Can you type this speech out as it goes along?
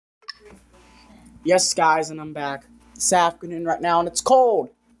Yes, guys, and I'm back this afternoon right now, and it's cold.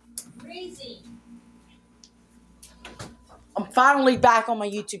 Crazy. I'm finally back on my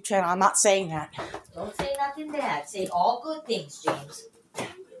YouTube channel. I'm not saying that. Don't say nothing bad. Say all good things, James.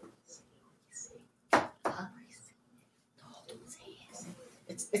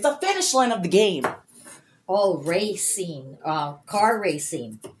 It's a finish line of the game. Oh, racing. Car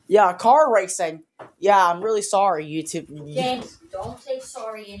racing. Yeah, car racing. Yeah, I'm really sorry, YouTube. James, don't say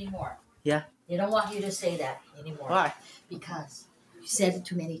sorry anymore. Yeah? They don't want you to say that anymore. Why? Because you said it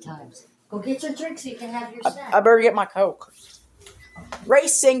too many times. Go get your drink so you can have your snack. I better get my Coke.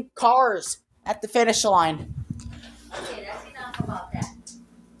 Racing cars at the finish line. Okay, that's enough about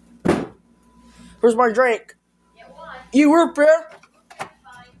that. Where's my drink? Get one. You root beer? Fine.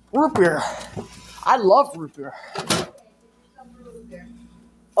 Root beer. I love root beer. Okay, some root beer.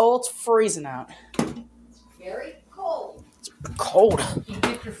 Oh, it's freezing out. Very cold. It's cold. You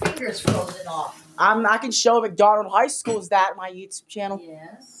can get your fingers frozen off. I can show McDonald High School's that on my YouTube channel.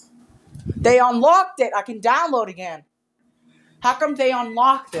 Yes. They unlocked it. I can download again. How come they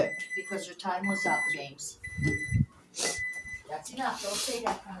unlocked it? Because your time was up, James. That's enough. Don't say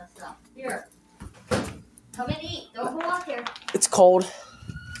that kind of stuff. Here. Come and eat. Don't go out there. It's cold.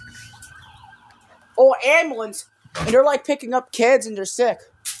 Oh, ambulance. And they're like picking up kids and they're sick.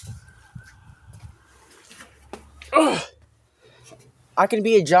 Ugh. I can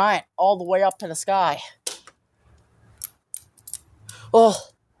be a giant all the way up to the sky. Oh,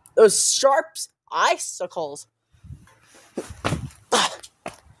 those sharp icicles.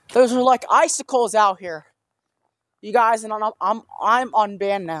 Those are like icicles out here. You guys, and I'm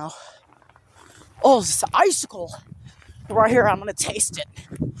unbanned now. Oh, this icicle. Right here, I'm gonna taste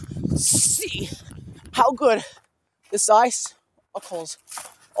it. See how good this icicles.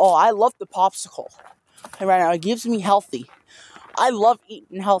 Oh, I love the popsicle. And right now, it gives me healthy. I love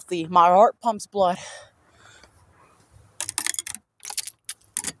eating healthy. My heart pumps blood.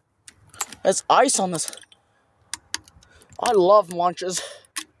 There's ice on this. I love lunches.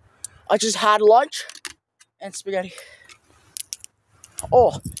 I just had lunch and spaghetti.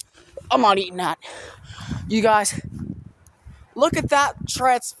 Oh, I'm not eating that. You guys, look at that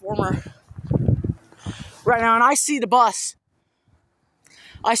transformer right now, and I see the bus.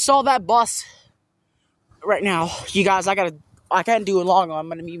 I saw that bus right now. You guys, I can't do it long. I'm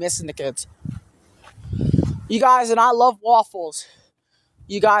gonna be missing the kids. You guys, and I love waffles.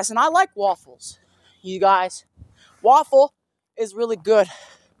 You guys, and I like waffles. You guys, waffle is really good.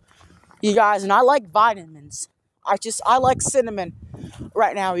 You guys, and I like vitamins. I like cinnamon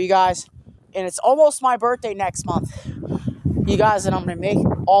right now, you guys. And it's almost my birthday next month. You guys, and I'm gonna make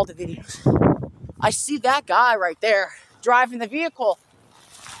all the videos. I see that guy right there driving the vehicle.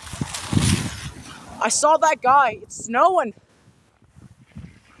 I saw that guy. It's snowing.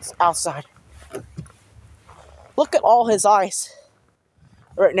 It's outside. Look at all his ice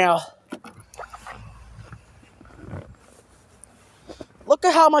right now. Look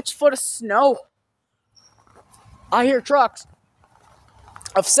at how much foot of snow. I hear trucks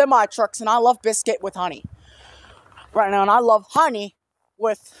of semi-trucks, and I love biscuit with honey right now, and I love honey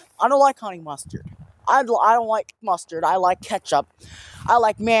with, I don't like honey mustard. I don't like mustard. I like ketchup. I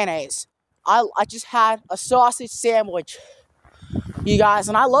like mayonnaise. I just had a sausage sandwich, you guys,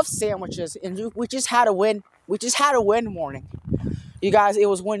 and I love sandwiches, and we just had a wind warning. You guys, it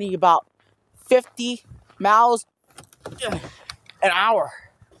was windy about 50 miles an hour.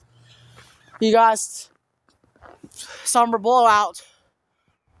 You guys, summer blowout.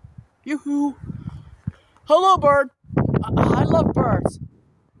 Yoo-hoo. Hello, bird. I love birds.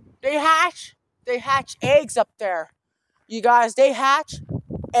 They hatch eggs up there. You guys, they hatch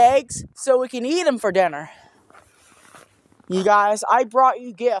eggs so we can eat them for dinner. You guys, I brought you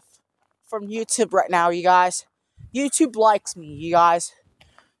a gift from YouTube right now, you guys. YouTube likes me, you guys.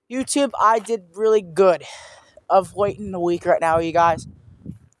 YouTube, I did really good of waiting a week right now, you guys.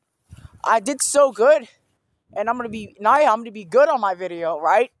 I did so good, and I'm gonna be good on my video,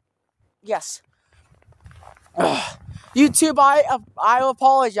 right? Yes. YouTube, I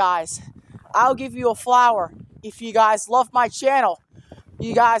apologize. I'll give you a flower if you guys love my channel.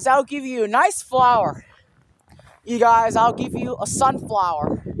 You guys, I'll give you a nice flower. You guys, I'll give you a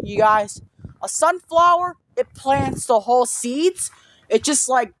sunflower. You guys, a sunflower, it plants the whole seeds. It just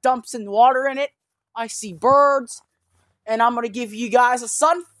like dumps in water in it. I see birds, and I'm gonna give you guys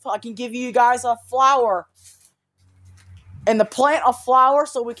I can give you guys a flower, and the plant a flower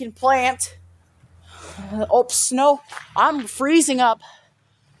so we can plant. Oh, snow! I'm freezing up.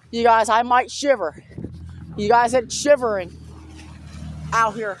 You guys, I might shiver. You guys, it's shivering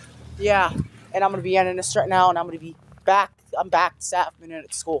out here. Yeah, and I'm gonna be ending this right now, and I'm gonna be back. I'm back this afternoon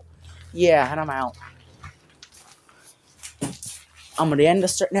at school. Yeah, and I'm out. I'm gonna end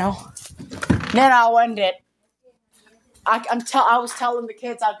this right now. Then I'll end it. I was telling the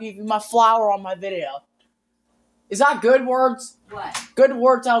kids I'll give you my flower on my video. Is that good words? What? Good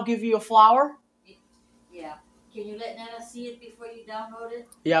words, I'll give you a flower? Yeah. Can you let Nana see it before you download it?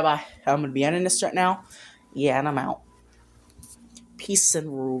 Yeah, bye. I'm gonna be ending this right now. Yeah, and I'm out. Peace and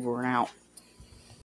we're over and out.